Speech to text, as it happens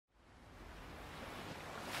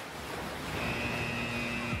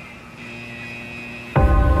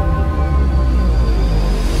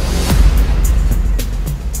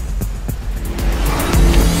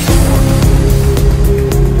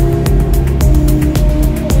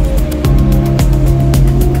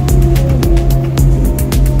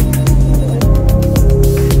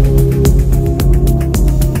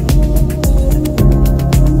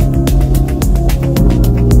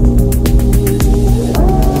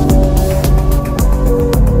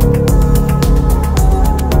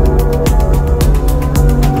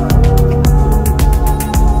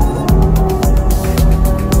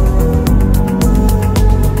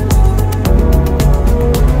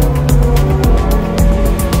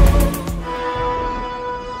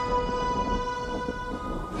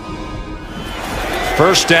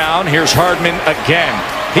First down, here's Hardman again.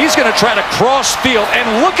 He's going to try to cross field,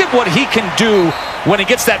 and look at what he can do when he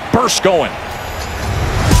gets that burst going.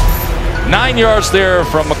 9 yards there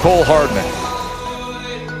from Mecole Hardman.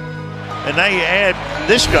 And now you add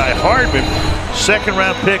this guy, Hardman,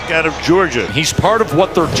 second-round pick out of Georgia. He's part of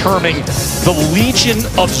what they're terming the Legion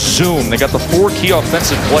of Zoom. They got the 4 key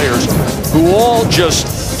offensive players who all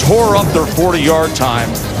just tore up their 40-yard time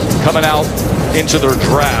coming out into their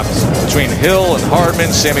draft between Hill and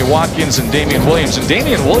Hardman, Sammy Watkins, and Damian Williams. And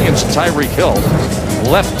Damian Williams and Tyreek Hill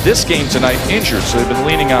left this game tonight injured, so they've been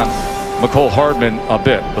leaning on Mecole Hardman a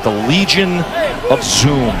bit. But the Legion of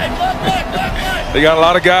Zoom. They got a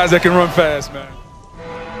lot of guys that can run fast, man.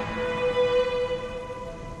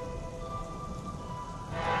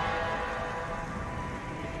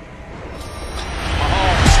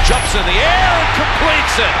 Mahomes jumps in the air and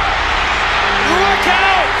completes it. Look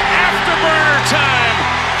out! Afterburner time.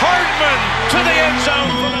 Hardman to the end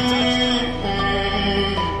zone for the touchdown.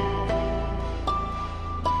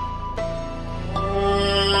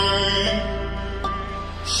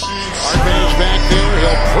 Hardman is back there.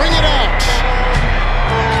 He'll bring it out.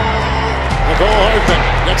 Mecole Hardman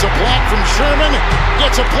gets a block from Sherman.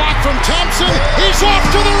 Gets a block from Thompson. He's off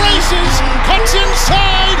to the races. Cuts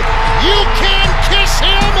inside. You can kiss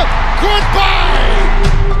him goodbye.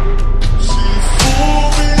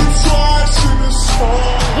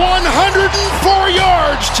 104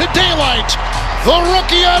 yards to daylight. The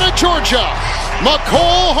rookie out of Georgia,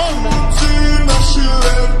 Mecole Hardman.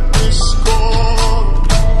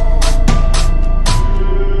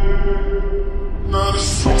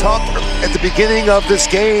 We talked at the beginning of this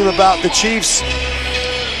game about the Chiefs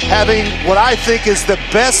having what I think is the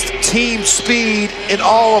best team speed in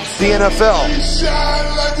all of the NFL.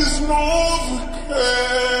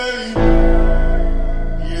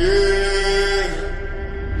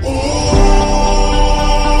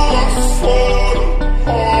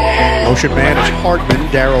 Motion man is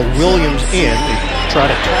Hardman. Darrell Williams in. They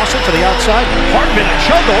try to toss it to the outside. Hardman a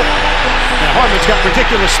juggle. And Hardman's got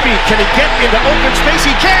ridiculous speed. Can he get into open space?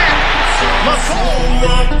 He can.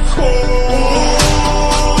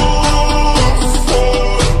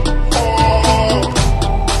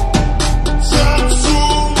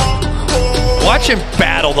 Watch him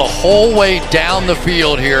battle the whole way down the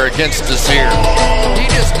field here against Desir.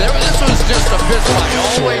 This was just a fist fight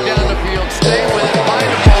all the way down the field. Stay with it, find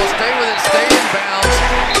the ball, stay with it, stay in bounds,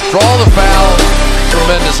 draw the foul.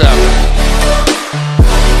 Tremendous effort.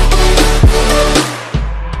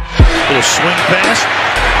 Little swing pass.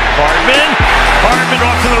 Hardman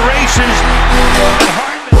off to the races.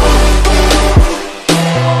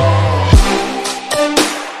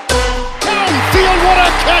 Downfield, what a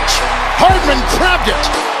catch! Hardman grabbed it.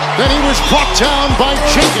 Then he was brought down by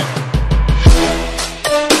Jenkins.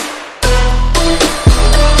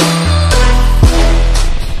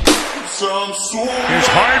 Here's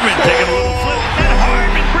Hardman taking a little flip. And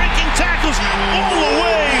Hardman breaking tackles all the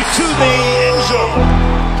way to the end zone.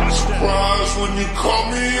 Surprise when you call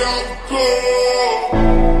me out, girl.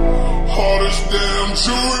 Hardest damn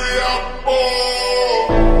jury out,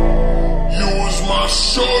 boy. You was my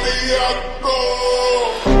shorty out,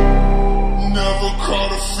 girl. Never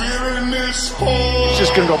caught a feeling this hard. It's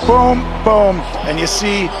just gonna go boom, boom, and you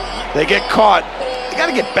see they get caught. They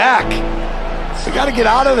gotta get back. They gotta get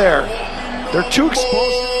out of there. They're too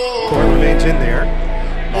explosive. Court remains in there.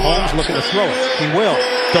 Mahomes looking to throw it. He will.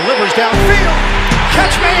 Delivers downfield.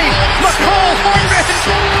 Catch me! Mecole Hardman!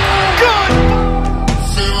 Good!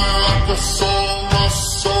 Feeling like the soul of my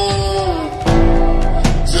soul.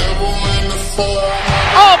 Devil in the form.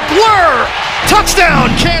 A blur!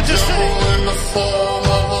 Touchdown, Kansas City! Devil in the form of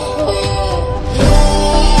a hole.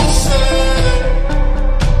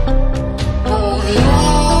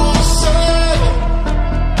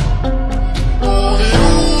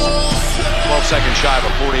 Seconds shy of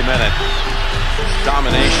a 40-minute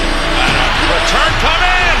domination. Return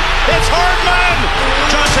coming! It's Hardman!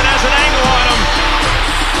 Johnson has an angle on him.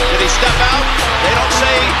 Did he step out? They don't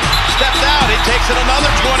say stepped out. He takes it another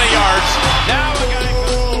 20 yards. Now we got him.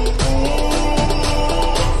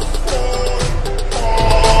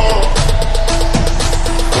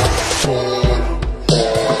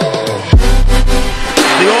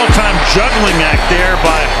 The all-time juggling act there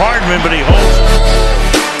by Hardman, but he holds.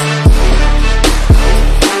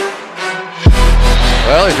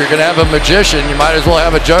 Well, if you're going to have a magician, you might as well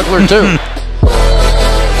have a juggler too.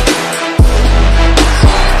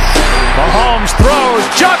 Mahomes throws,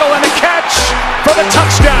 juggle, and a catch for the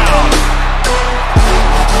touchdown.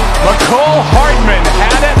 Mecole Hardman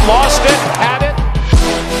had it, lost it, had it.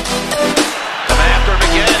 Coming after him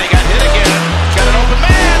again. He got hit again. He's got an open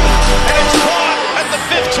man, and it's caught at the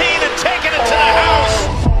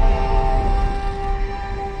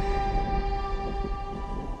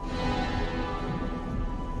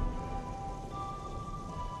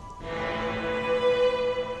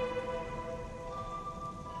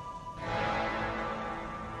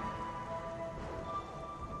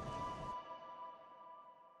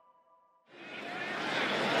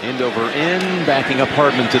Andover in, backing up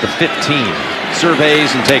Hardman to the 15.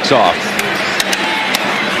 Surveys and takes off.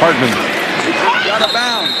 Hardman. Got a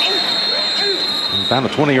bound. Found a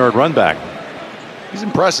 20-yard run back. He's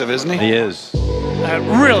impressive, isn't he? He is.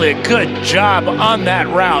 Really a good job on that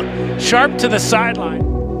route. Sharp to the sideline.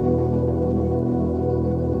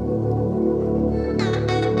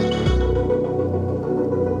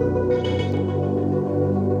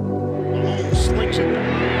 Slings it.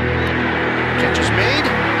 Catch is made.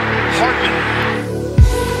 Hardman.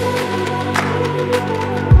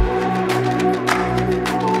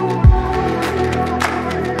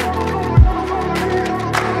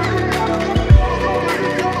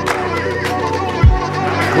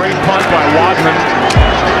 Great punt by Hardman.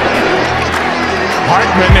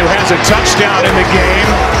 Hardman, who has a touchdown in the game,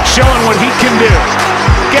 showing what he can do.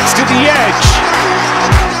 Gets to the edge.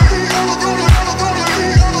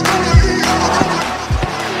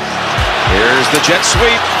 Here's the jet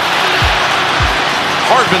sweep.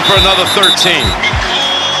 Hardman for another 13.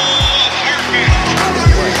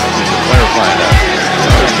 Clarifying that.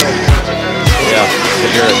 Yeah,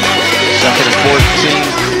 you hear it. Second and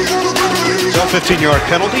 14. 15-yard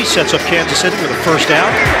penalty sets up Kansas City with a first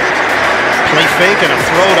down. Play fake and a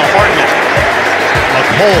throw to Hardman.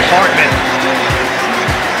 Mecole Hardman.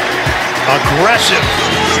 Aggressive.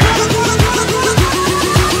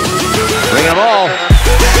 Bring them all.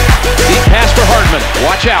 Deep pass for Hardman.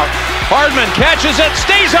 Watch out. Hardman catches it,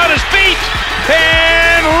 stays on his feet,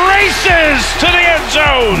 and races to the end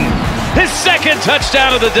zone. His second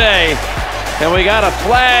touchdown of the day. And we got a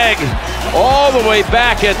flag all the way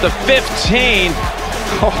back at the 15.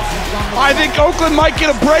 Oh, I think Oakland might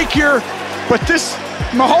get a break here, but this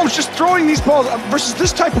Mahomes just throwing these balls versus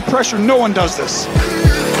this type of pressure, no one does this.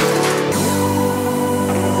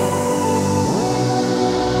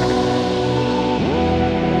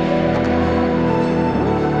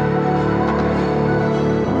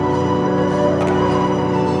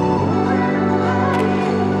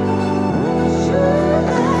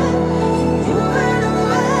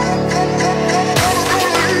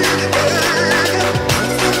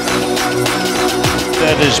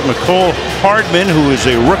 That is Mecole Hardman, who is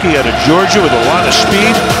a rookie out of Georgia with a lot of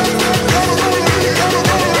speed.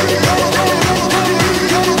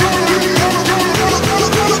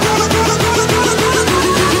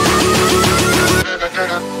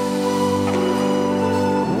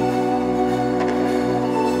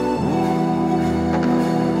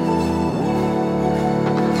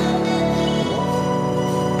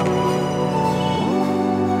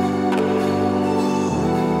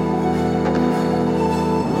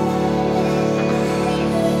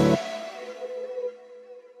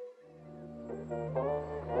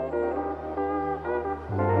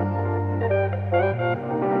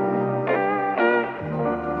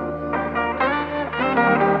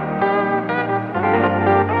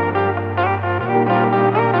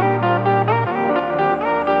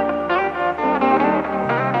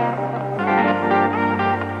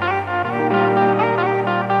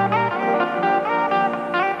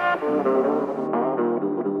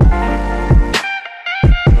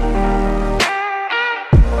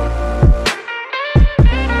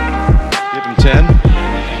 Give him 10.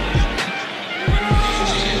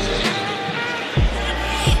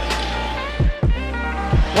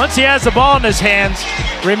 Once he has the ball in his hands,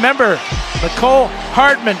 remember, Mecole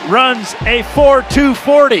Hardman runs a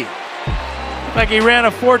 4.240. Like he ran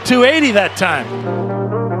a 4.280 that time.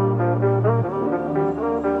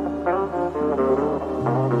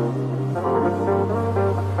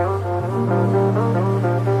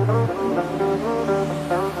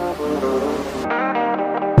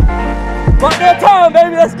 Right there, time,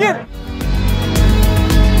 baby. Let's get it.